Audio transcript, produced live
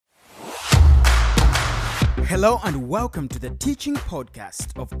Hello and welcome to the teaching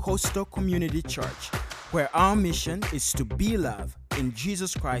podcast of Coastal Community Church, where our mission is to be love in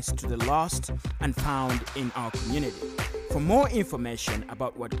Jesus Christ to the lost and found in our community. For more information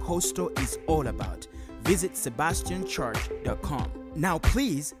about what Coastal is all about, visit sebastianchurch.com. Now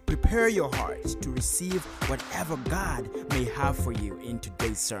please prepare your heart to receive whatever God may have for you in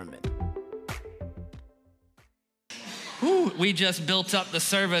today's sermon. We just built up the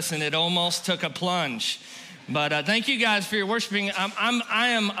service and it almost took a plunge. But thank you guys for your worshiping.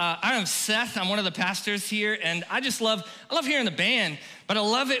 I am Seth. I'm one of the pastors here, and I love hearing the band. But I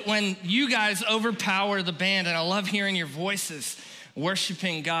love it when you guys overpower the band, and I love hearing your voices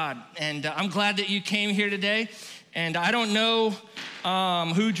worshiping God. And I'm glad that you came here today. And I don't know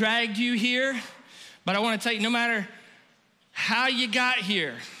who dragged you here, but I want to tell you, no matter how you got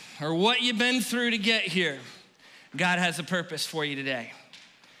here or what you've been through to get here, God has a purpose for you today.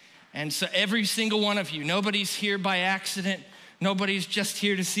 And so every single one of you, nobody's here by accident. Nobody's just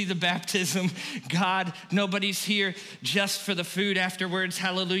here to see the baptism. God, nobody's here just for the food afterwards.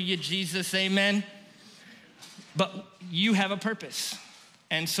 Hallelujah, Jesus, amen. But you have a purpose.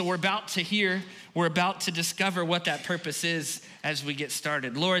 And so we're about to discover what that purpose is as we get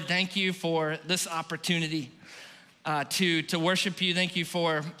started. Lord, thank you for this opportunity to worship you. Thank you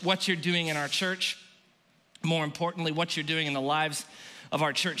for what you're doing in our church. More importantly, what you're doing in the lives of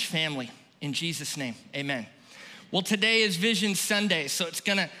our church family. In Jesus' name, amen. Well, today is Vision Sunday, so it's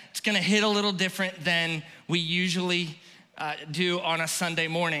gonna hit a little different than we usually do on a Sunday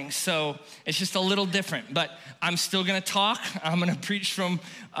morning. So it's just a little different, but I'm still gonna talk. I'm gonna preach from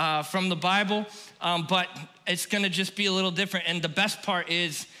the Bible, but it's gonna just be a little different. And the best part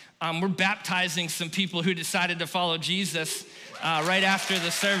is we're baptizing some people who decided to follow Jesus right after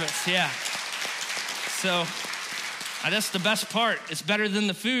the service, yeah. So that's the best part. It's better than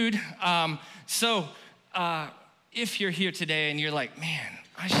the food. If you're here today and you're like, man,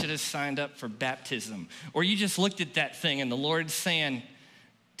 I should have signed up for baptism, or you just looked at that thing and the Lord's saying,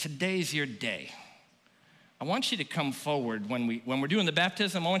 today's your day. I want you to come forward when we're doing the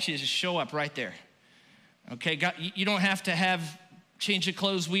baptism. I want you to just show up right there. Okay, God, you don't have to have change of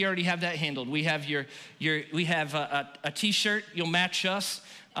clothes. We already have that handled. We have we have a t-shirt. You'll match us.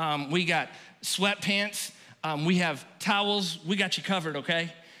 We got sweatpants. We have towels. We got you covered,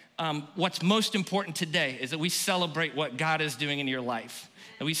 okay? What's most important today is that we celebrate what God is doing in your life.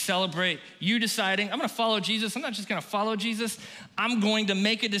 That we celebrate you deciding, I'm gonna follow Jesus. I'm not just gonna follow Jesus. I'm going to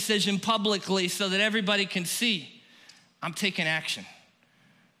make a decision publicly so that everybody can see I'm taking action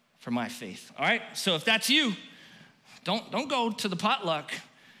for my faith, all right? So if that's you, don't go to the potluck,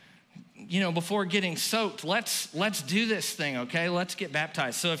 before getting soaked. Let's do this thing, okay? Let's get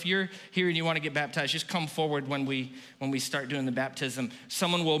baptized. So if you're here and you want to get baptized, just come forward when we start doing the baptism.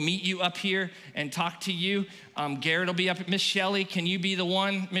 Someone will meet you up here and talk to you. Garrett will be up. Miss Shelley, can you be the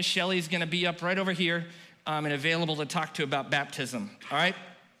one? Miss Shelley's going to be up right over here and available to talk to about baptism, all right?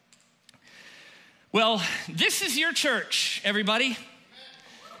 Well, this is your church, everybody.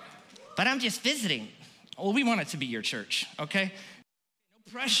 But I'm just visiting. Well, we want it to be your church, okay?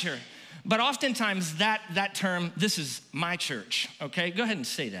 No pressure. But oftentimes that term, this is my church, okay? Go ahead and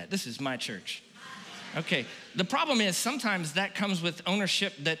say that. This is my church. Okay, the problem is sometimes that comes with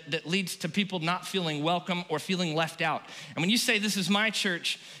ownership that leads to people not feeling welcome or feeling left out. And when you say this is my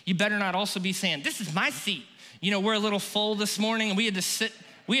church, you better not also be saying, this is my seat. We're a little full this morning and we had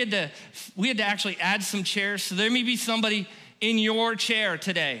to actually add some chairs. So there may be somebody in your chair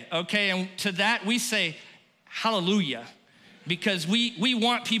today, okay? And to that we say, hallelujah. Because we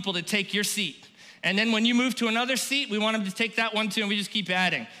want people to take your seat. And then when you move to another seat, we want them to take that one too, and we just keep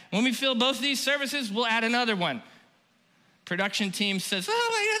adding. When we fill both of these services, we'll add another one. Production team says, oh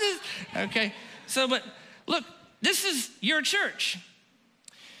my goodness. Okay, but look, this is your church.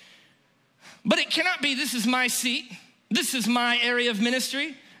 But it cannot be, this is my seat. This is my area of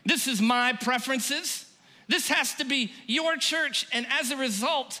ministry. This is my preferences. This has to be your church. And as a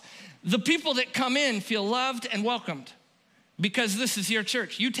result, the people that come in feel loved and welcomed. Because this is your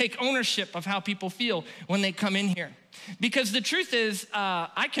church. You take ownership of how people feel when they come in here. Because the truth is,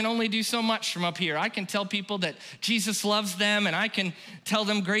 I can only do so much from up here. I can tell people that Jesus loves them, and I can tell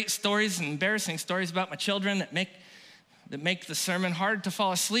them great stories and embarrassing stories about my children that make the sermon hard to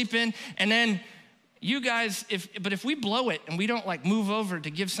fall asleep in. And then you guys, if we blow it and we don't move over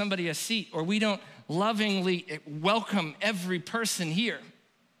to give somebody a seat, or we don't lovingly welcome every person here,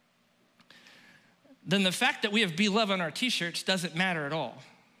 then the fact that we have Be Love on our t-shirts doesn't matter at all,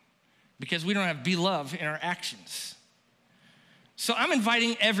 because we don't have Be Love in our actions. So I'm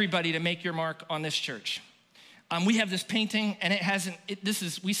inviting everybody to make your mark on this church. we have this painting, and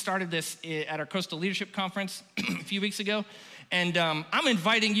we started this at our Coastal Leadership Conference a few weeks ago, and I'm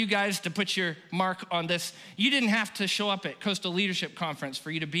inviting you guys to put your mark on this. You didn't have to show up at Coastal Leadership Conference for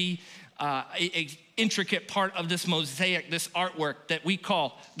you to be an intricate part of this mosaic, this artwork that we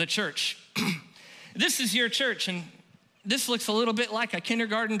call the church. This is your church, and this looks a little bit like a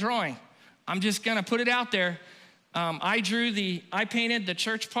kindergarten drawing. I'm just gonna put it out there. I painted the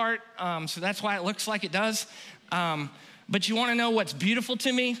church part, so that's why it looks like it does. But you wanna know what's beautiful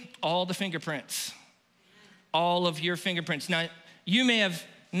to me? All the fingerprints. All of your fingerprints. Now, you may have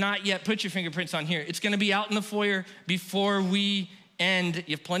not yet put your fingerprints on here. It's gonna be out in the foyer before we end.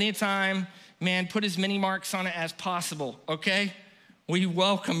 You have plenty of time. Man, put as many marks on it as possible, okay? We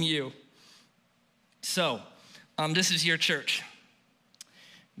welcome you. So, this is your church.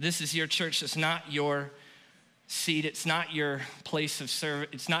 This is your church. It's not your seat. It's not your place of service.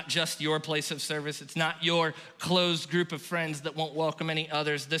 It's not just your place of service. It's not your closed group of friends that won't welcome any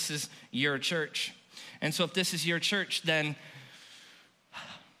others. This is your church. And so if this is your church, then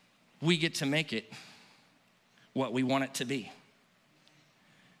we get to make it what we want it to be.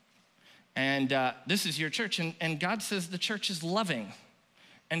 And this is your church, and God says the church is loving.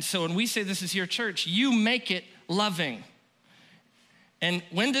 And so when we say this is your church, you make it loving. And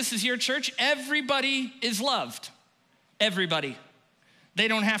when this is your church, everybody is loved. Everybody. They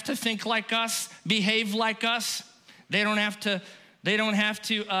don't have to think like us, behave like us. They don't have to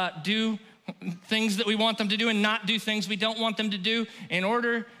do things that we want them to do and not do things we don't want them to do in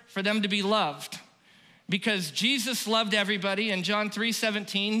order for them to be loved. Because Jesus loved everybody. In John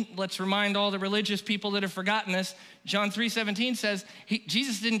 3:17, let's remind all the religious people that have forgotten this. John 3:17 says,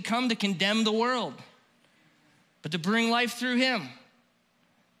 Jesus didn't come to condemn the world, but to bring life through him.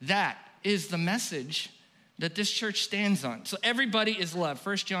 That is the message that this church stands on. So everybody is loved.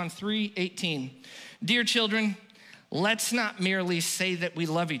 1 John 3:18. Dear children, let's not merely say that we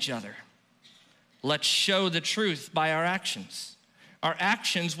love each other. Let's show the truth by our actions. Our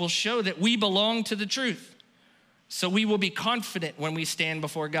actions will show that we belong to the truth. So we will be confident when we stand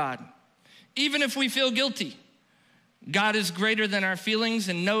before God. Even if we feel guilty, God is greater than our feelings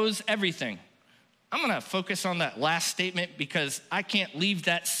and knows everything. I'm gonna focus on that last statement because I can't leave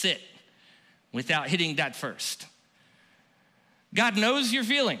that sit without hitting that first. God knows your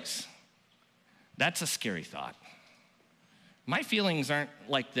feelings. That's a scary thought. My feelings aren't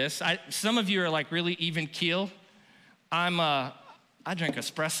like this. Some of you are like really even keel. I drink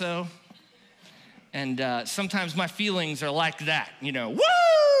espresso, and sometimes my feelings are like that, woo!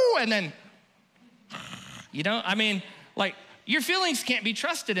 And then, like your feelings can't be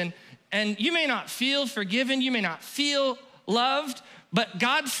trusted, and you may not feel forgiven, you may not feel loved, but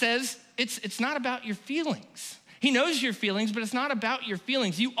God says it's not about your feelings. He knows your feelings, but it's not about your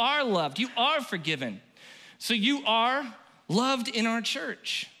feelings. You are loved, you are forgiven. So you are loved in our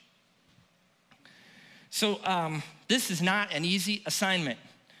church. So this is not an easy assignment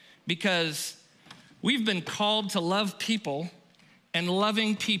because we've been called to love people, and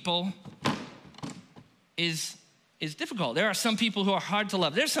loving people is difficult. There are some people who are hard to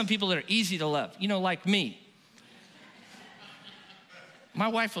love. There's some people that are easy to love, like me. My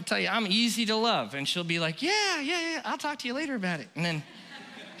wife will tell you I'm easy to love, and she'll be like, yeah, I'll talk to you later about it. And then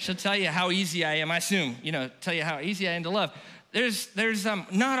she'll tell you how easy I am, I assume, tell you how easy I am to love. There's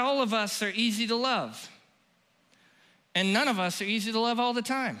not all of us are easy to love. And none of us are easy to love all the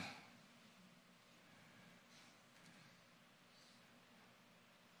time.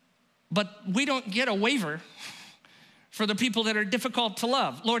 But we don't get a waiver for the people that are difficult to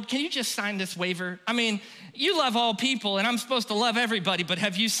love. Lord, can you just sign this waiver? I mean, you love all people, and I'm supposed to love everybody, but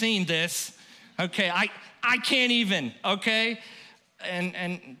have you seen this? Okay, I can't even, okay?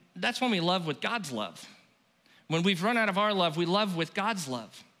 And that's when we love with God's love. When we've run out of our love, we love with God's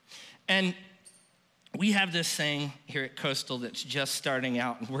love. And we have this saying here at Coastal that's just starting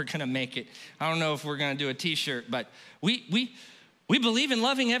out, and we're gonna make it. I don't know if we're gonna do a t-shirt, but we believe in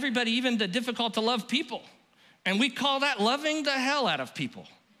loving everybody, even the difficult to love people. And we call that loving the hell out of people,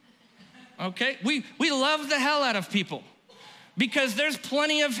 okay? We love the hell out of people because there's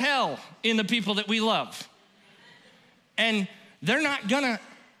plenty of hell in the people that we love. And they're not gonna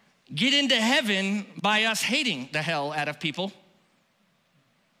get into heaven by us hating the hell out of people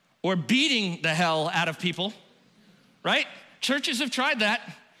or beating the hell out of people, right? Churches have tried that,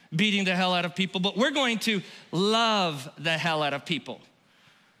 beating the hell out of people, but we're going to love the hell out of people.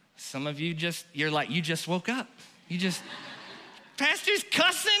 Some of you you're like, you just woke up. Pastor's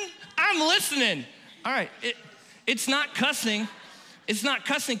cussing? I'm listening. All right, it's not cussing. It's not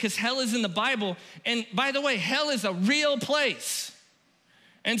cussing because hell is in the Bible. And by the way, hell is a real place.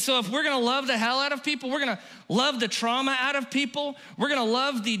 And so if we're gonna love the hell out of people, we're gonna love the trauma out of people, we're gonna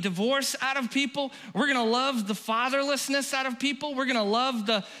love the divorce out of people, we're gonna love the fatherlessness out of people, we're gonna love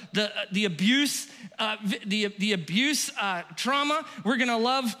the abuse, the abuse trauma, we're gonna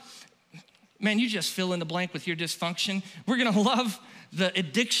love, man, you just fill in the blank with your dysfunction. We're gonna love the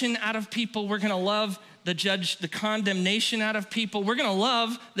addiction out of people, we're gonna love the condemnation out of people, we're gonna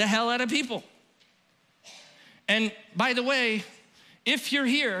love the hell out of people. And by the way, if you're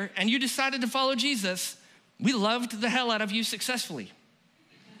here and you decided to follow Jesus, we loved the hell out of you successfully,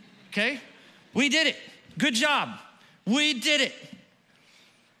 okay? We did it, good job, we did it.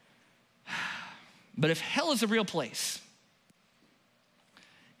 But if hell is a real place,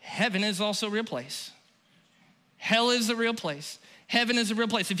 heaven is also a real place. Hell is a real place, heaven is a real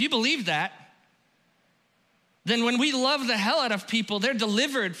place. If you believe that, then when we love the hell out of people, they're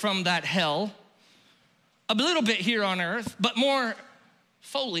delivered from that hell a little bit here on earth, but more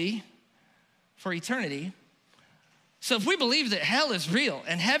fully for eternity. So if we believe that hell is real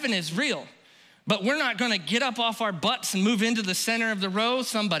and heaven is real, but we're not gonna get up off our butts and move into the center of the row,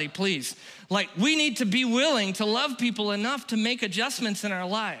 somebody please. Like, we need to be willing to love people enough to make adjustments in our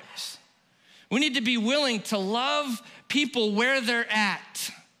lives. We need to be willing to love people where they're at.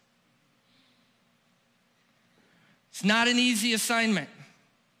 It's not an easy assignment.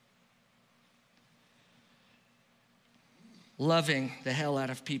 Loving the hell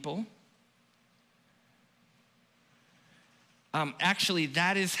out of people. Actually,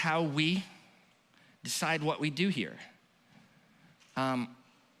 that is how we decide what we do here. I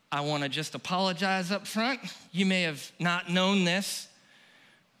want to just apologize up front. You may have not known this,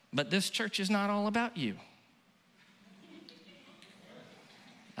 but this church is not all about you.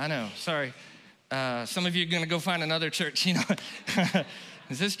 I know, sorry. Some of you are going to go find another church, you know.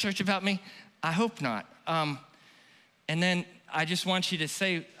 Is this church about me? I hope not. And then I just want you to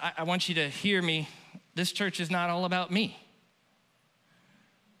say, I want you to hear me, this church is not all about me,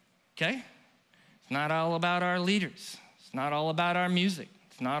 okay? It's not all about our leaders. It's not all about our music.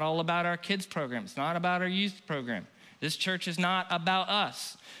 It's not all about our kids program. It's not about our youth program. This church is not about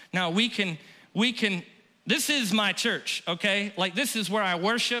us. Now we can, this is my church, okay? Like, this is where I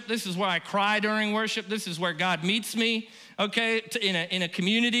worship. This is where I cry during worship. This is where God meets me, okay, in a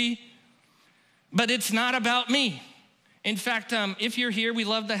community. But it's not about me. In fact, if you're here, we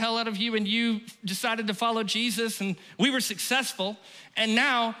love the hell out of you and you decided to follow Jesus and we were successful. And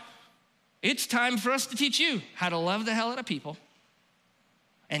now it's time for us to teach you how to love the hell out of people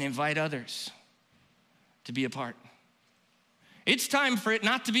and invite others to be a part. It's time for it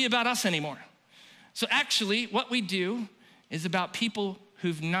not to be about us anymore. So actually, what we do is about people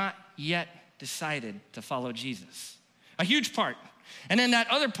who've not yet decided to follow Jesus. A huge part. And then that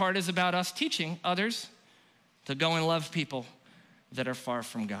other part is about us teaching others to go and love people that are far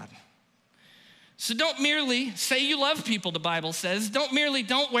from God. So don't merely say you love people, the Bible says. Don't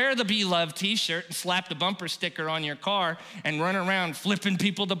wear the Be Loved t-shirt and slap the bumper sticker on your car and run around flipping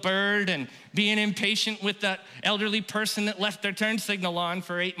people the bird and being impatient with that elderly person that left their turn signal on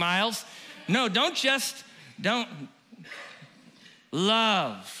for 8 miles. No, don't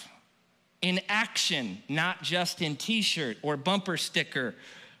love in action, not just in t-shirt or bumper sticker,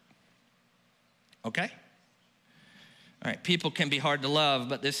 okay? All right, people can be hard to love,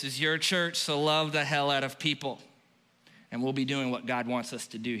 but this is your church, so love the hell out of people. And we'll be doing what God wants us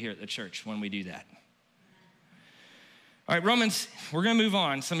to do here at the church when we do that. All right, Romans, we're gonna move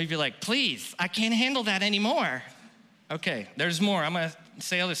on. Some of you are like, please, I can't handle that anymore. Okay, there's more. I'm gonna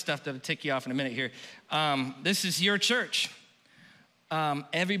say other stuff that'll tick you off in a minute here. This is your church.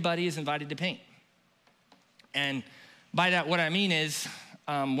 Everybody is invited to paint. And by that, what I mean is,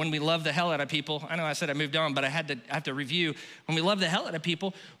 when we love the hell out of people, I know I said I moved on, but I have to review. When we love the hell out of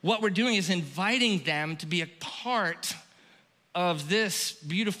people, what we're doing is inviting them to be a part of this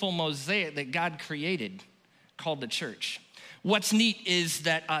beautiful mosaic that God created called the church. What's neat is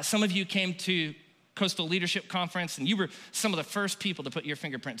that some of you came to Coastal Leadership Conference and you were some of the first people to put your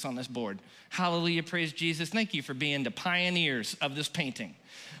fingerprints on this board. Hallelujah, praise Jesus. Thank you for being the pioneers of this painting.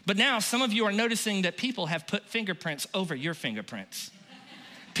 But now some of you are noticing that people have put fingerprints over your fingerprints.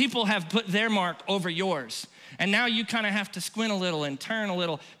 People have put their mark over yours. And now you kind of have to squint a little and turn a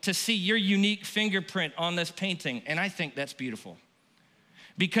little to see your unique fingerprint on this painting. And I think that's beautiful.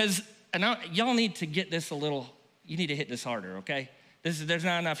 Because y'all need to get this a little, you need to hit this harder, okay? There's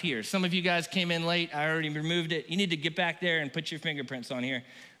not enough here. Some of you guys came in late. I already removed it. You need to get back there and put your fingerprints on here.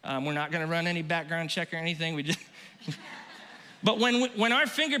 We're not gonna run any background check or anything. We just, but when our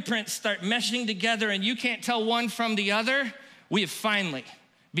fingerprints start meshing together and you can't tell one from the other, we have finally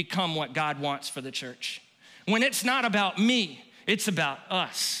become what God wants for the church. When it's not about me, It's about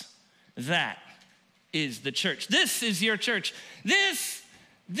us. That is the church. This is your church. This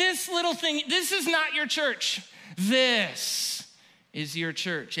little thing, this is not your church. This is your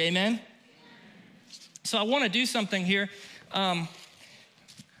church. Amen? So I want to do something here. I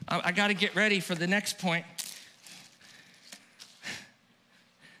got to get ready for the next point.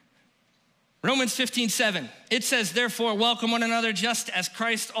 Romans 15:7. It says, therefore, welcome one another just as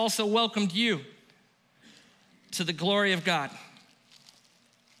Christ also welcomed you to the glory of God.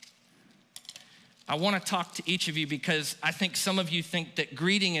 I want to talk to each of you because I think some of you think that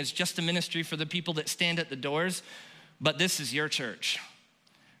greeting is just a ministry for the people that stand at the doors, but this is your church.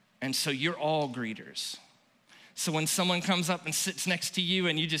 And so you're all greeters. So when someone comes up and sits next to you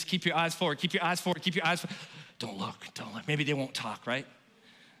and you just keep your eyes forward, keep your eyes forward, keep your eyes forward. Don't look. Maybe they won't talk, right?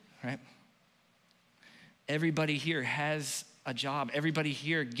 Right? Everybody here has a job. Everybody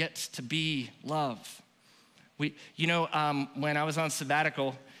here gets to be love. When I was on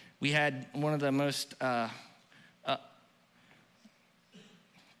sabbatical, we had one of the most, there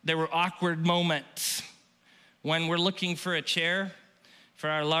were awkward moments when we're looking for a chair for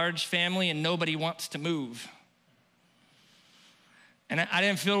our large family and nobody wants to move. And I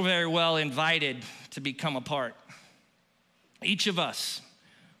didn't feel very well invited to become a part. Each of us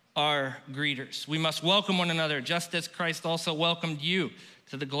are greeters. We must welcome one another just as Christ also welcomed you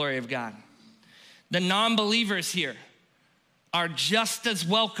to the glory of God. The non-believers here are just as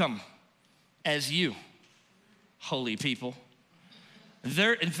welcome as you, holy people.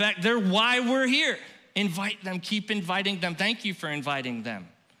 They're why we're here. Invite them, keep inviting them. Thank you for inviting them.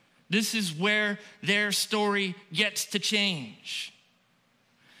 This is where their story gets to change.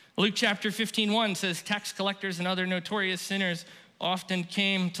 Luke chapter 15:1 says, tax collectors and other notorious sinners often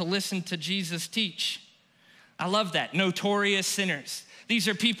came to listen to Jesus teach. I love that, notorious sinners. These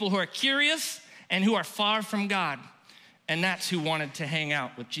are people who are curious and who are far from God. And that's who wanted to hang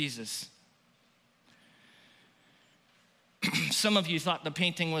out with Jesus. Some of you thought the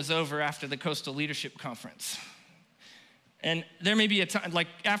painting was over after the Coastal Leadership Conference. And there may be a time, like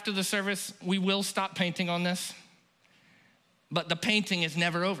after the service, we will stop painting on this. But the painting is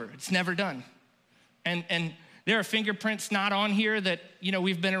never over. It's never done. And there are fingerprints not on here that,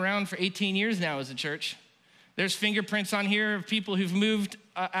 we've been around for 18 years now as a church. There's fingerprints on here of people who've moved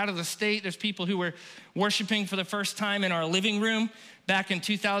out of the state. There's people who were worshiping for the first time in our living room back in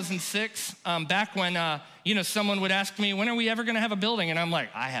 2006. Back when, someone would ask me, when are we ever gonna have a building? And I'm like,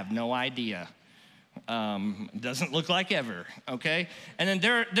 I have no idea. Doesn't look like ever, okay? And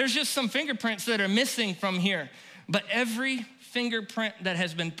then there's just some fingerprints that are missing from here. But every fingerprint that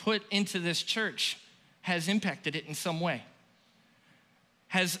has been put into this church has impacted it in some way.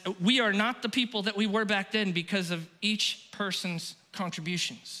 We are not the people that we were back then because of each person's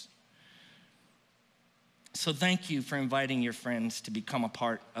contributions. So thank you for inviting your friends to become a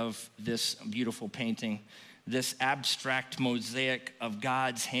part of this beautiful painting, this abstract mosaic of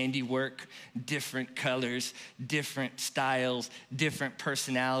God's handiwork, different colors, different styles, different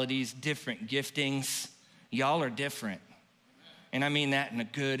personalities, different giftings. Y'all are different. And I mean that in a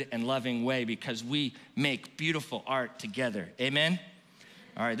good and loving way because we make beautiful art together. Amen?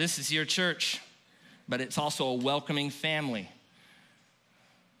 All right, this is your church, but it's also a welcoming family.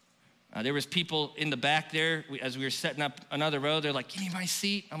 There was people in the back there, as we were setting up another row, they're like, give me my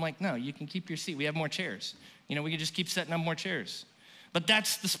seat. I'm like, no, you can keep your seat. We have more chairs. We can just keep setting up more chairs. But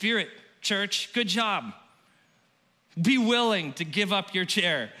that's the spirit, church. Good job. Be willing to give up your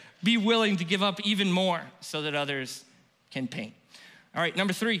chair. Be willing to give up even more so that others can paint. All right,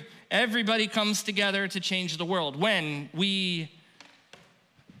 number 3, everybody comes together to change the world. When we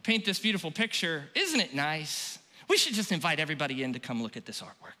paint this beautiful picture, isn't it nice? We should just invite everybody in to come look at this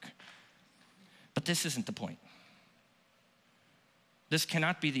artwork. But this isn't the point. This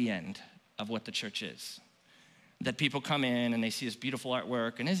cannot be the end of what the church is. That people come in and they see this beautiful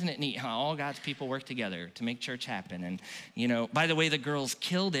artwork, and isn't it neat how all God's people work together to make church happen? And, by the way, the girls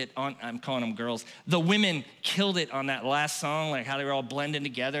killed it on, I'm calling them girls, the women killed it on that last song, like how they were all blending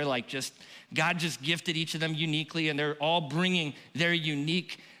together, God just gifted each of them uniquely, and they're all bringing their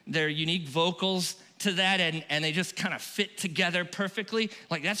unique vocals to that, and they just kind of fit together perfectly.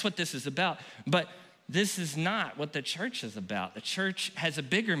 That's what this is about. But this is not what the church is about. The church has a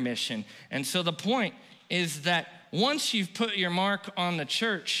bigger mission. And so the point is that once you've put your mark on the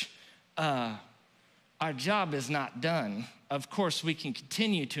church, our job is not done. Of course, we can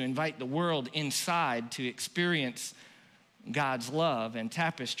continue to invite the world inside to experience God's love and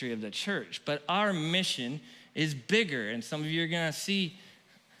tapestry of the church. But our mission is bigger. And some of you are gonna see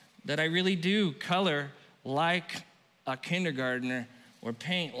that I really do color like a kindergartner or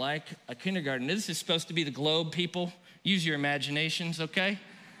paint like a kindergartner. This is supposed to be the globe, people. Use your imaginations, okay?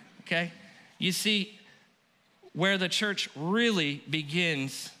 Okay? You see, where the church really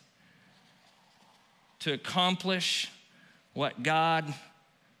begins to accomplish what God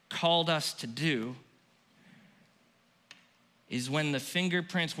called us to do is when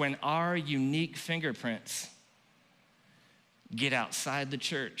when our unique fingerprints get outside the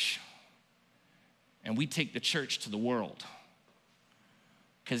church and we take the church to the world.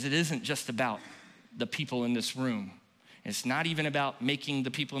 Because it isn't just about the people in this room. It's not even about making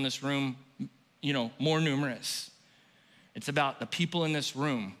the people in this room, more numerous. It's about the people in this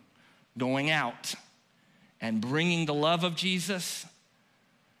room going out and bringing the love of Jesus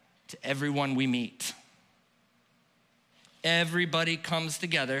to everyone we meet. Everybody comes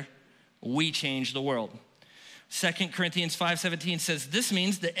together, we change the world. 2 Corinthians 5:17 says, this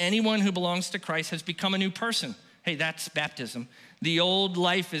means that anyone who belongs to Christ has become a new person. Hey, that's baptism. The old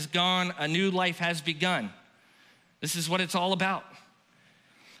life is gone, a new life has begun. This is what it's all about.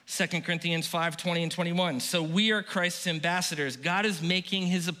 2 Corinthians 5:20 and 21. So we are Christ's ambassadors. God is making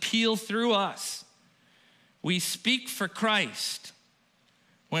his appeal through us. We speak for Christ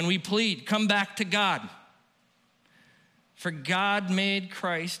when we plead, come back to God. For God made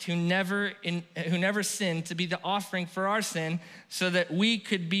Christ, who never sinned, to be the offering for our sin so that we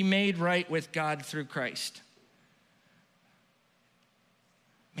could be made right with God through Christ.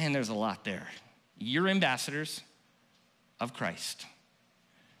 Man, there's a lot there. You're ambassadors of Christ.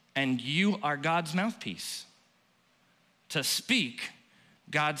 And you are God's mouthpiece to speak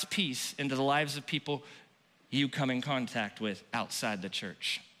God's peace into the lives of people you come in contact with outside the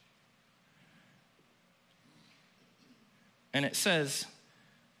church. And it says,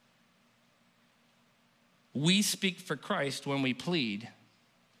 we speak for Christ when we plead,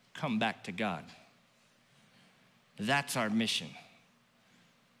 come back to God. That's our mission.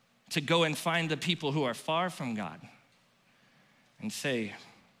 To go and find the people who are far from God and say,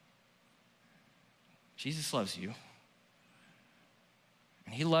 Jesus loves you.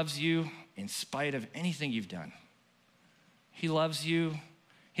 And he loves you in spite of anything you've done. He loves you.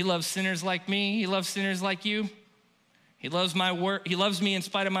 He loves sinners like me. He loves sinners like you. He loves me in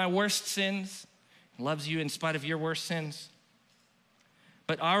spite of my worst sins. He loves you in spite of your worst sins.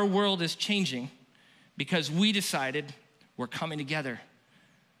 But our world is changing because we decided we're coming together.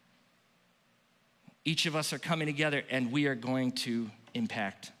 Each of us are coming together and we are going to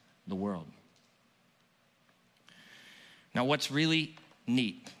impact the world. Now, what's really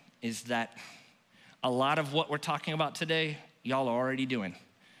neat is that a lot of what we're talking about today, y'all are already doing.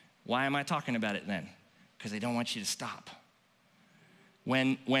 Why am I talking about it then? Because they don't want you to stop.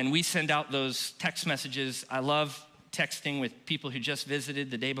 When we send out those text messages, I love texting with people who just visited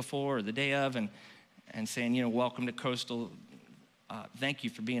the day before or the day of and saying, welcome to Coastal. Thank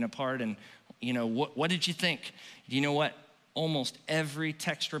you for being a part. And, what did you think? Do you know what almost every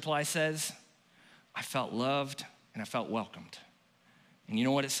text reply says? I felt loved and I felt welcomed. And you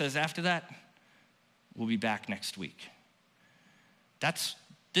know what it says after that? We'll be back next week.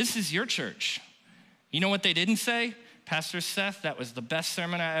 This is your church. You know what they didn't say? Pastor Seth, that was the best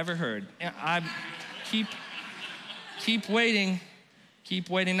sermon I ever heard. I keep waiting. Keep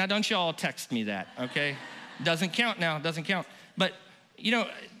waiting. Now, don't you all text me that, okay? Doesn't count now, doesn't count. But,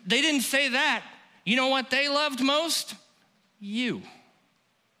 they didn't say that. You know what they loved most? You.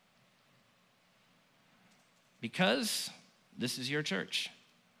 Because this is your church.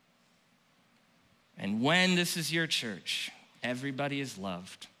 And when this is your church, everybody is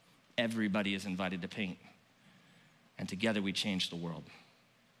loved. Everybody is invited to paint. And together we change the world.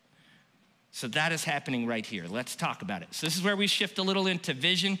 So that is happening right here. Let's talk about it. So this is where we shift a little into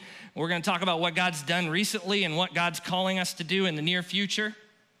vision. We're going to talk about what God's done recently and what God's calling us to do in the near future.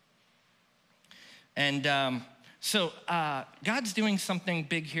 And God's doing something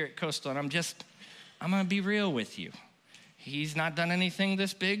big here at Coastal, and I'm going to be real with you. He's not done anything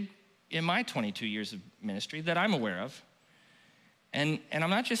this big in my 22 years of ministry that I'm aware of. And I'm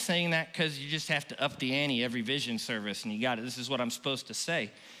not just saying that because you just have to up the ante every vision service and you got it. This is what I'm supposed to say.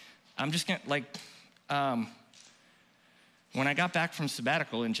 I'm just going to, when I got back from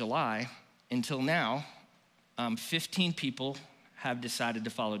sabbatical in July until now, 15 people have decided to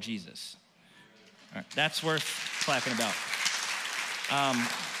follow Jesus. All right, that's worth clapping about.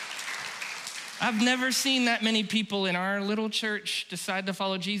 I've never seen that many people in our little church decide to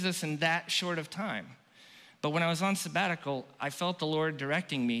follow Jesus in that short of time. But when I was on sabbatical, I felt the Lord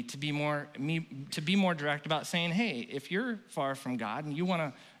directing me to be more direct about saying, hey, if you're far from God and you want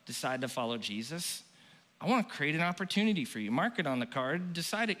to decide to follow Jesus, I want to create an opportunity for you. Mark it on the card,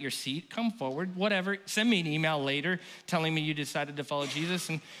 decide at your seat, come forward, whatever. Send me an email later telling me you decided to follow Jesus.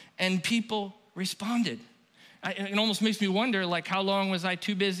 And people responded. it almost makes me wonder, like, how long was I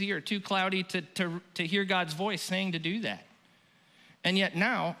too busy or too cloudy to hear God's voice saying to do that? And yet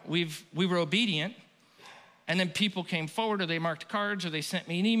now we were obedient, and then people came forward, or they marked cards, or they sent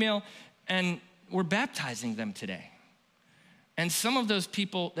me an email, and we're baptizing them today. And some of those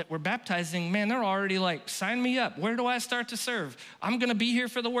people that we're baptizing, man, they're already like, sign me up. Where do I start to serve? I'm gonna be here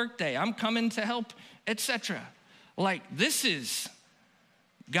for the workday. I'm coming to help, etc. Like, this is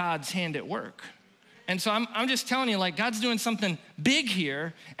God's hand at work. And so I'm just telling you, like, God's doing something big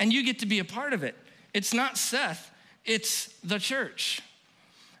here, and you get to be a part of it. It's not Seth, it's the church.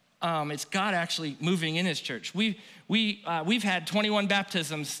 It's God actually moving in his church. We've had 21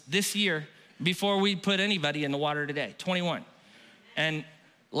 baptisms this year before we put anybody in the water today, 21. And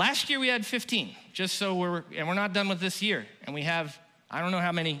last year we had 15, just so we're not done with this year. And we have, I don't know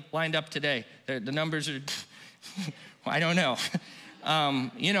how many lined up today. The numbers are, I don't know.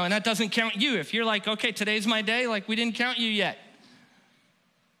 And that doesn't count you. If you're like, okay, today's my day, like, we didn't count you yet.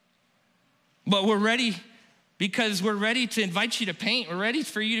 But we're ready, because we're ready to invite you to paint. We're ready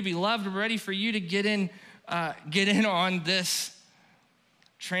for you to be loved. We're ready for you to get in on this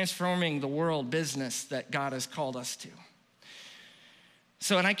transforming the world business that God has called us to.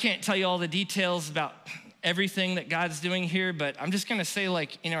 So, and I can't tell you all the details about everything that God's doing here, but I'm just gonna say,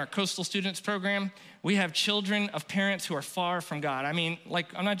 like, in our Coastal Students program, we have children of parents who are far from God. I mean, like,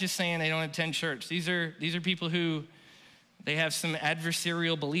 I'm not just saying they don't attend church. These are people who, they have some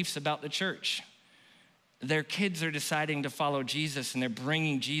adversarial beliefs about the church. Their kids are deciding to follow Jesus, and they're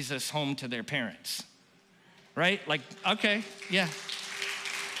bringing Jesus home to their parents, right? Like, okay, yeah.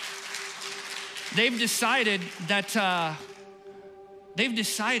 They've decided that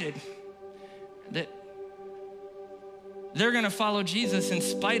they're gonna follow Jesus in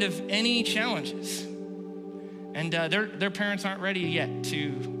spite of any challenges. And their parents aren't ready yet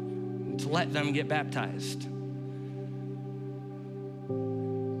to let them get baptized.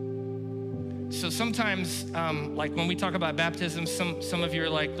 So sometimes, like, when we talk about baptism, some of you are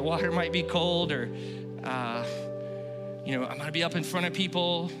like, the water might be cold, or I'm gonna be up in front of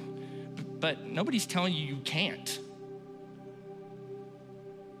people, but nobody's telling you can't.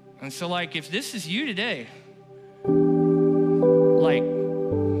 And so, like, if this is you today, like,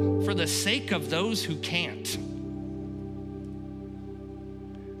 for the sake of those who can't,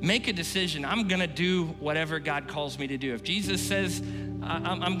 make a decision. I'm gonna do whatever God calls me to do. If Jesus says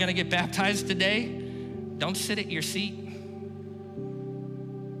I'm gonna get baptized today, don't sit at your seat.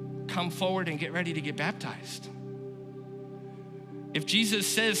 Come forward and get ready to get baptized. If Jesus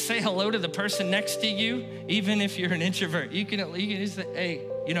says, say hello to the person next to you, even if you're an introvert, you can just say, hey,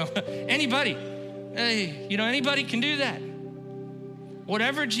 anybody. Hey, anybody can do that.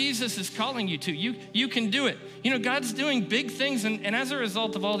 Whatever Jesus is calling you to, you can do it. God's doing big things, and as a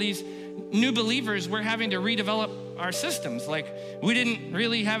result of all these new believers, we're having to redevelop our systems. Like, we didn't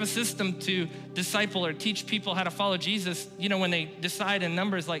really have a system to disciple or teach people how to follow Jesus, when they decide in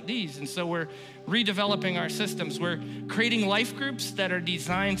numbers like these. And so we're redeveloping our systems. We're creating life groups that are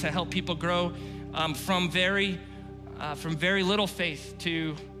designed to help people grow from very little faith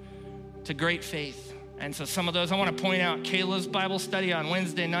to great faith. And so some of those, I want to point out Kayla's Bible study on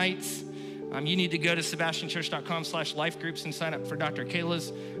Wednesday nights. You need to go to sebastianchurch.com/life groups and sign up for Dr.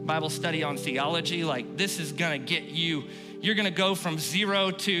 Kayla's Bible study on theology. Like, this is gonna get you're gonna go from zero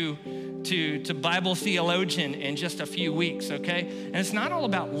to Bible theologian in just a few weeks, okay? And it's not all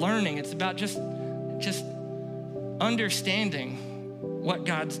about learning, it's about just understanding what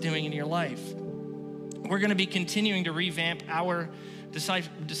God's doing in your life. We're gonna be continuing to revamp our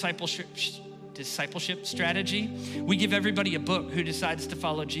discipleship strategy. We give everybody a book who decides to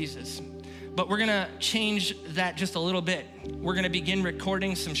follow Jesus. But we're gonna change that just a little bit. We're gonna begin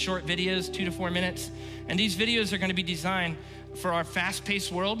recording some short videos, 2 to 4 minutes. And these videos are gonna be designed for our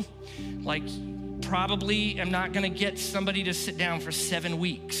fast-paced world. Like, probably am not gonna get somebody to sit down for 7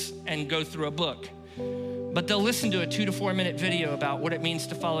 weeks and go through a book. But they'll listen to a 2 to 4 minute video about what it means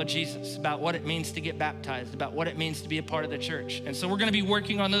to follow Jesus, about what it means to get baptized, about what it means to be a part of the church. And so we're gonna be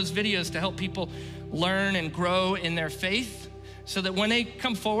working on those videos to help people learn and grow in their faith, so that when they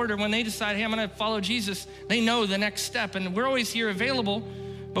come forward or when they decide, hey, I'm gonna follow Jesus, they know the next step. And we're always here available,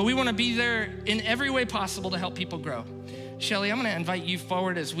 but we wanna be there in every way possible to help people grow. Shelly, I'm gonna invite you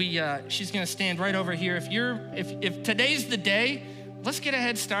forward as she's gonna stand right over here. If today's the day, let's get a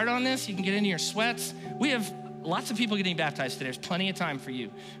head start on this. You can get into your sweats. We have lots of people getting baptized today. There's plenty of time for you,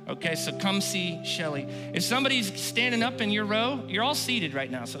 okay? So come see Shelly. If somebody's standing up in your row, you're all seated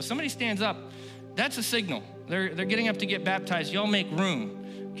right now. So if somebody stands up, that's a signal. They're getting up to get baptized. Y'all make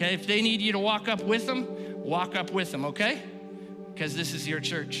room, okay? If they need you to walk up with them, walk up with them, okay? Because this is your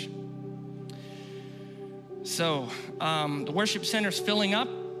church. So the worship center's filling up.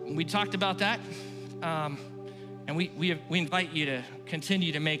 We talked about that. And we invite you to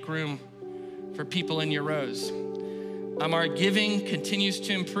continue to make room for people in your rows. Our giving continues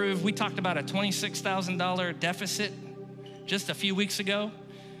to improve. We talked about a $26,000 deficit just a few weeks ago,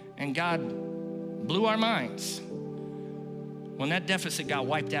 and God blew our minds when that deficit got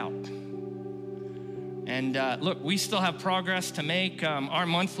wiped out. And look, we still have progress to make. Our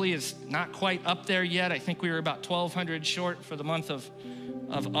monthly is not quite up there yet. I think we were about 1,200 short for the month of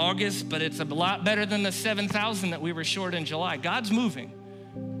August, but it's a lot better than the 7,000 that we were short in July. God's moving.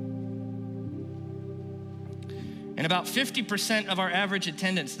 And about 50% of our average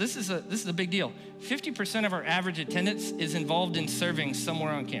attendance, this is a big deal. 50% of our average attendance is involved in serving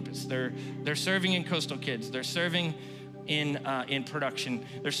somewhere on campus. They're serving in Coastal Kids. They're serving in production.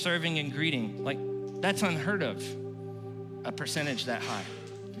 They're serving in greeting. Like, that's unheard of, a percentage that high.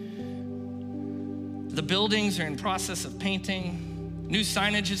 The buildings are in process of painting. New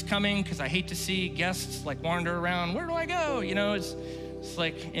signage is coming, because I hate to see guests like wander around. Where do I go? You know, it's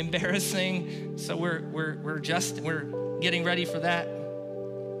like embarrassing. So we're getting ready for that.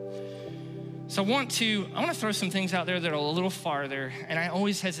 So I want to throw some things out there that are a little farther, and I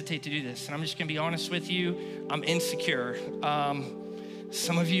always hesitate to do this. And I'm just gonna be honest with you. I'm insecure.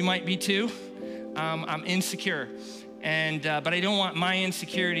 Some of you might be too. I'm insecure, and but I don't want my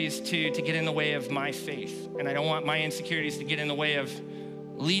insecurities to get in the way of my faith, and I don't want my insecurities to get in the way of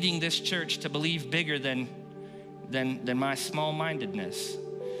leading this church to believe bigger than my small-mindedness.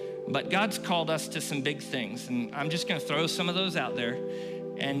 But God's called us to some big things, and I'm just gonna throw some of those out there,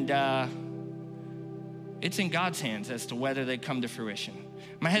 and it's in God's hands as to whether they come to fruition.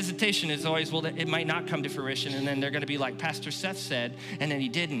 My hesitation is always, well, it might not come to fruition, and then they're gonna be like Pastor Seth said, and then he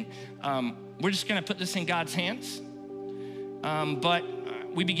didn't. We're just gonna put this in God's hands. But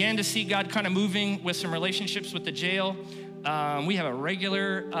we began to see God kind of moving with some relationships with the jail. We have a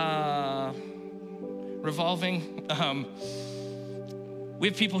regular revolving. We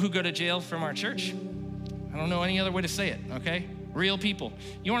have people who go to jail from our church. I don't know any other way to say it, okay? Real people.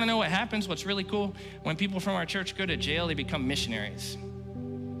 You wanna know what happens? What's really cool? When people from our church go to jail, they become missionaries.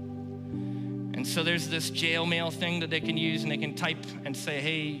 And so there's this jail mail thing that they can use, and they can type and say,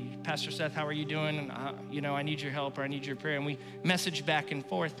 hey, Pastor Seth, how are you doing? And, I need your help, or I need your prayer. And we message back and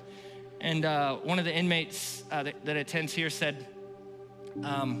forth. And one of the inmates that attends here said,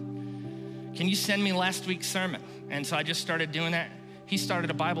 can you send me last week's sermon? And so I just started doing that. He started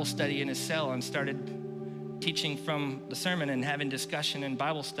a Bible study in his cell and started teaching from the sermon and having discussion and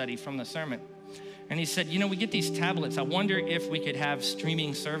Bible study from the sermon. And he said, we get these tablets. I wonder if we could have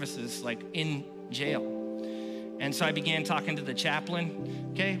streaming services like in jail. And so I began talking to the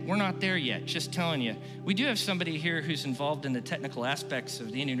chaplain. Okay, we're not there yet, just telling you. We do have somebody here who's involved in the technical aspects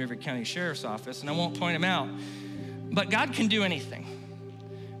of the Indian River County Sheriff's Office, and I won't point him out, but God can do anything.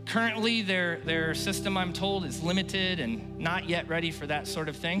 Currently, their system, I'm told, is limited and not yet ready for that sort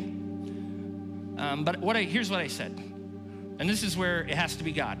of thing. But here's what I said, and this is where it has to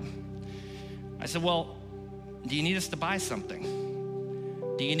be God. I said, well, do you need us to buy something?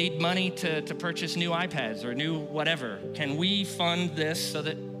 Do you need money to purchase new iPads or new whatever? Can we fund this so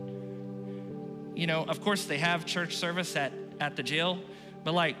that, of course they have church service at the jail,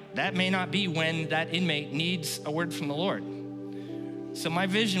 but that may not be when that inmate needs a word from the Lord. So my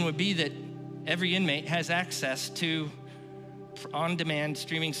vision would be that every inmate has access to on-demand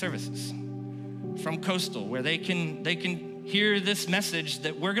streaming services from Coastal, where they can hear this message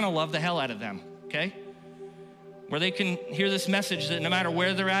that we're gonna love the hell out of them, okay? Where they can hear this message that no matter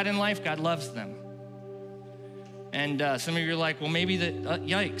where they're at in life, God loves them. And some of you are like, well, maybe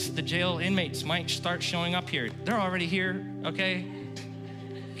yikes, the jail inmates might start showing up here. They're already here, okay?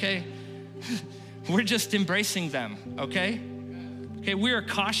 Okay, we're just embracing them, okay? Okay, we are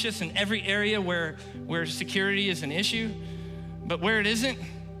cautious in every area where security is an issue, but where it isn't,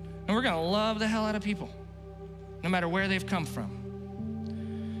 and we're gonna love the hell out of people, no matter where they've come from.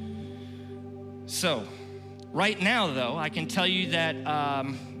 So, right now though, I can tell you that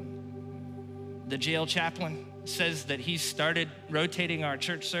the jail chaplain says that he's started rotating our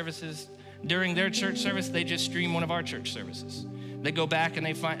church services. During their church service, they just stream one of our church services. They go back and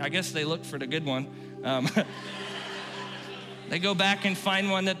they find, I guess they look for the good one. They go back and find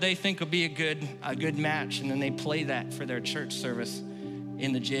one that they think will be a good match, and then they play that for their church service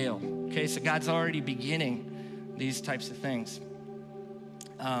in the jail. Okay, so God's already beginning these types of things.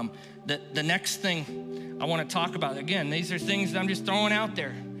 The next thing I want to talk about, again, these are things that I'm just throwing out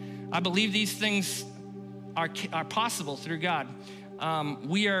there. I believe these things are possible through God.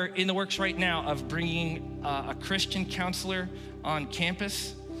 We are in the works right now of bringing a Christian counselor on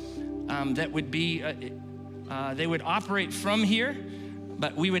campus that would be They would operate from here,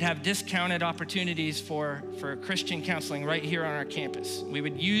 but we would have discounted opportunities for Christian counseling right here on our campus. We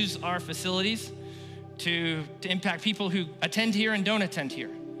would use our facilities to impact people who attend here and don't attend here.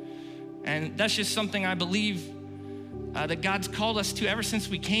 And that's just something I believe that God's called us to ever since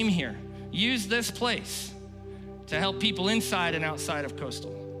we came here. Use this place to help people inside and outside of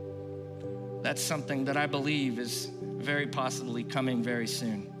Coastal. That's something that I believe is very possibly coming very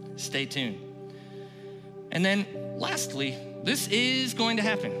soon. Stay tuned. And then lastly, this is going to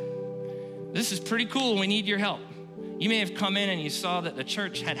happen. This is pretty cool. We need your help. You may have come in and you saw that the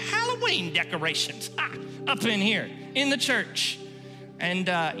church had Halloween decorations up in here in the church. And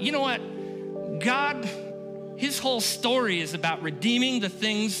you know what? God, his whole story is about redeeming the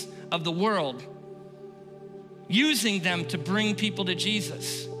things of the world, using them to bring people to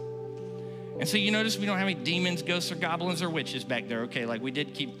Jesus. And so you notice we don't have any demons, ghosts, or goblins, or witches back there. Okay, like we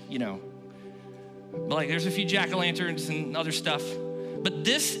did keep, but like there's a few jack-o'-lanterns and other stuff. But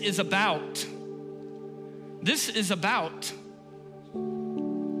this is about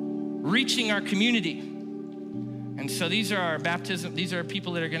reaching our community. And so these are our baptism. These are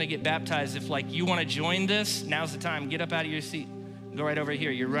people that are going to get baptized. If like you want to join this, now's the time. Get up out of your seat. Go right over here.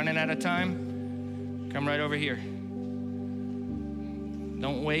 You're running out of time. Come right over here.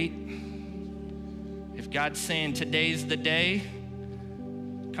 Don't wait. If God's saying today's the day,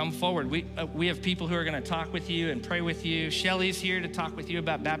 come forward. We have people who are going to talk with you and pray with you. Shelly's here to talk with you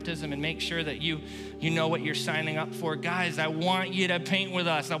about baptism and make sure that you know what you're signing up for. Guys, I want you to paint with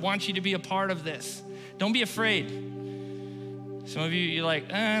us. I want you to be a part of this. Don't be afraid. Some of you, you're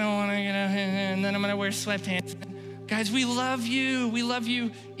like, I don't want to, and then I'm going to wear sweatpants. Guys, we love you. We love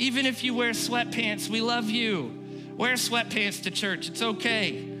you. Even if you wear sweatpants, we love you. Wear sweatpants to church. It's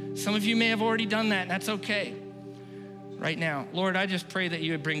okay. Some of you may have already done that, and that's okay. Right now, Lord, I just pray that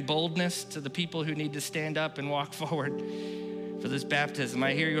you would bring boldness to the people who need to stand up and walk forward for this baptism.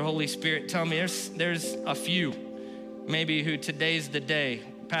 I hear your Holy Spirit tell me there's a few maybe who today's the day.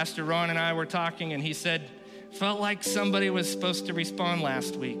 Pastor Ron and I were talking, and he said, felt like somebody was supposed to respond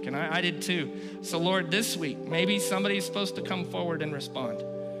last week, and I did too. So Lord, this week, maybe somebody's supposed to come forward and respond.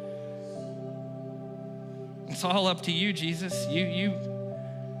 It's all up to you, Jesus. You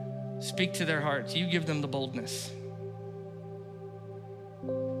speak to their hearts. You give them the boldness.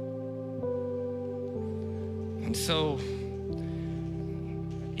 And so,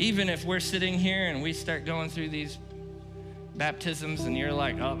 even if we're sitting here and we start going through these baptisms and you're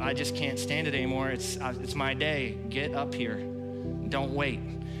like, oh, I just can't stand it anymore. It's my day. Get up here. Don't wait.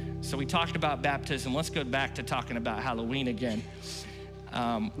 So we talked about baptism. Let's go back to talking about Halloween again.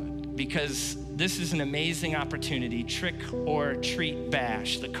 Because this is an amazing opportunity, Trick or Treat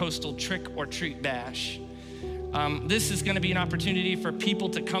Bash, the Coastal Trick or Treat Bash. This is gonna be an opportunity for people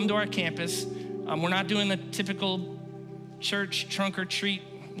to come to our campus. We're not doing the typical church trunk or treat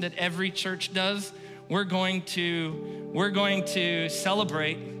that every church does. We're going to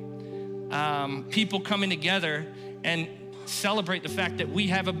celebrate people coming together and celebrate the fact that we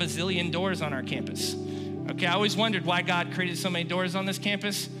have a bazillion doors on our campus. Okay, I always wondered why God created so many doors on this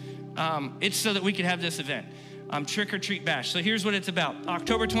campus. It's so that we could have this event, Trick or Treat Bash. So here's what it's about.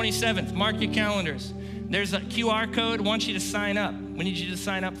 October 27th, mark your calendars. There's a QR code. I want you to sign up. We need you to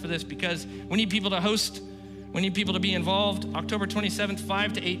sign up for this because we need people to host. We need people to be involved. October 27th,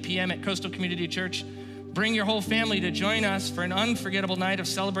 5 to 8 p.m. at Coastal Community Church. Bring your whole family to join us for an unforgettable night of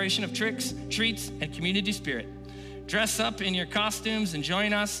celebration of tricks, treats, and community spirit. Dress up in your costumes and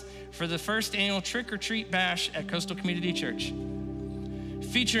join us for the first annual Trick or Treat Bash at Coastal Community Church.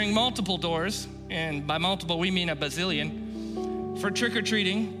 Featuring multiple doors, and by multiple we mean a bazillion, for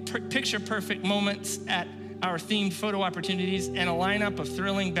trick-or-treating, picture-perfect moments at our themed photo opportunities, and a lineup of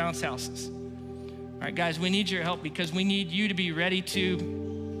thrilling bounce houses. All right, guys, we need your help because we need you to be ready to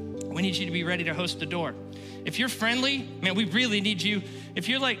host the door. If you're friendly, man, we really need you. If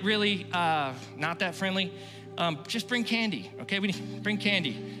you're like really not that friendly, just bring candy, okay? Bring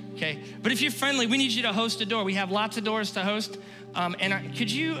candy, okay? But if you're friendly, we need you to host a door. We have lots of doors to host.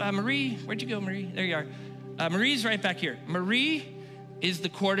 Could you, Marie, where'd you go, Marie? There you are. Marie's right back here. Marie is the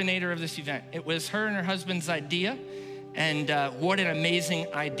coordinator of this event. It was her and her husband's idea, and what an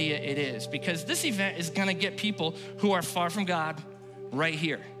amazing idea it is, because this event is gonna get people who are far from God right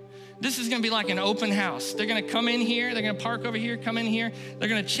here. This is gonna be like an open house. They're gonna come in here, they're gonna park over here, come in here, they're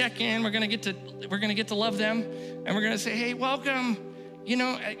gonna check in, we're gonna get to love them, and we're gonna say, hey, welcome,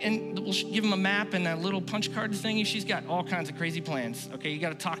 and we'll give them a map and a little punch card thingy. She's got all kinds of crazy plans, okay? You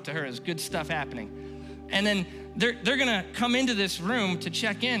gotta talk to her, there's good stuff happening. And then they're gonna come into this room to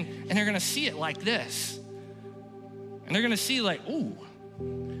check in, and they're gonna see it like this. And they're gonna see like, ooh,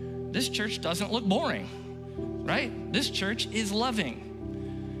 this church doesn't look boring. right? This church is loving.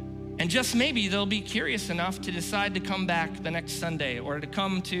 And just maybe they'll be curious enough to decide to come back the next Sunday or to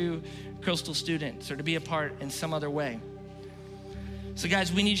come to Coastal Students or to be a part in some other way. So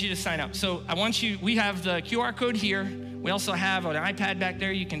guys, we need you to sign up. So we have the QR code here. We also have an iPad back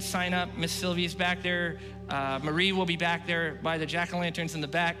there. You can sign up. Miss Sylvia's back there. Marie will be back there by the jack-o'-lanterns in the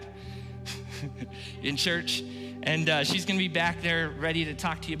back in church. And she's gonna be back there ready to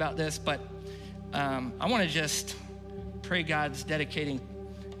talk to you about this. But I wanna just pray God's dedication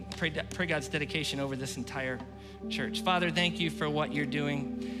over this entire church. Father, thank you for what you're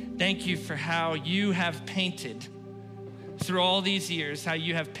doing. Thank you for how you have painted through all these years, how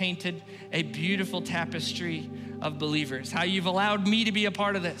you have painted a beautiful tapestry of believers, how you've allowed me to be a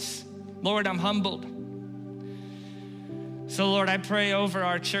part of this. Lord, I'm humbled. So Lord, I pray over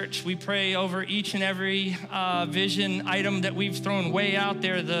our church. We pray over each and every vision item that we've thrown way out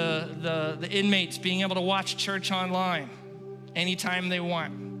there, the inmates being able to watch church online anytime they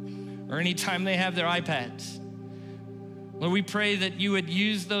want or anytime they have their iPads. Lord, we pray that you would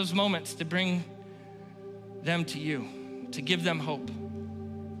use those moments to bring them to you, to give them hope.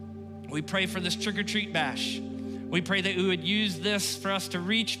 We pray for this trick or treat bash. We pray that we would use this for us to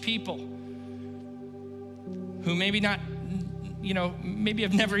reach people who maybe have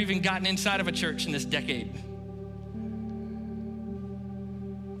never even gotten inside of a church in this decade.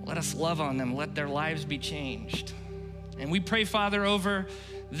 Let us love on them. Let their lives be changed. And we pray, Father, over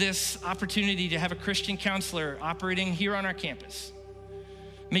this opportunity to have a Christian counselor operating here on our campus.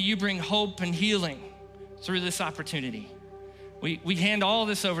 May you bring hope and healing through this opportunity. We hand all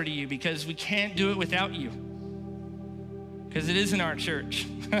this over to you because we can't do it without you. Because it isn't our church.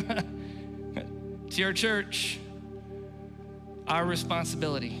 It's your church, our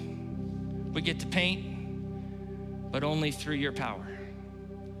responsibility. We get to paint, but only through your power.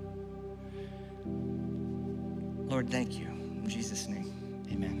 Lord, thank you. In Jesus' name,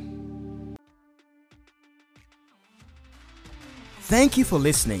 amen. Thank you for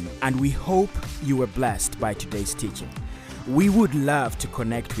listening, and we hope you were blessed by today's teaching. We would love to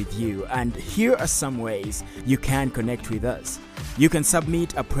connect with you, and here are some ways you can connect with us. You can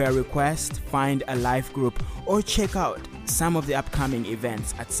submit a prayer request, find a life group, or check out some of the upcoming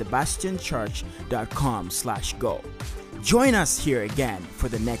events at sebastianchurch.com/go. Join us here again for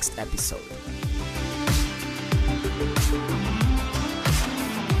the next episode.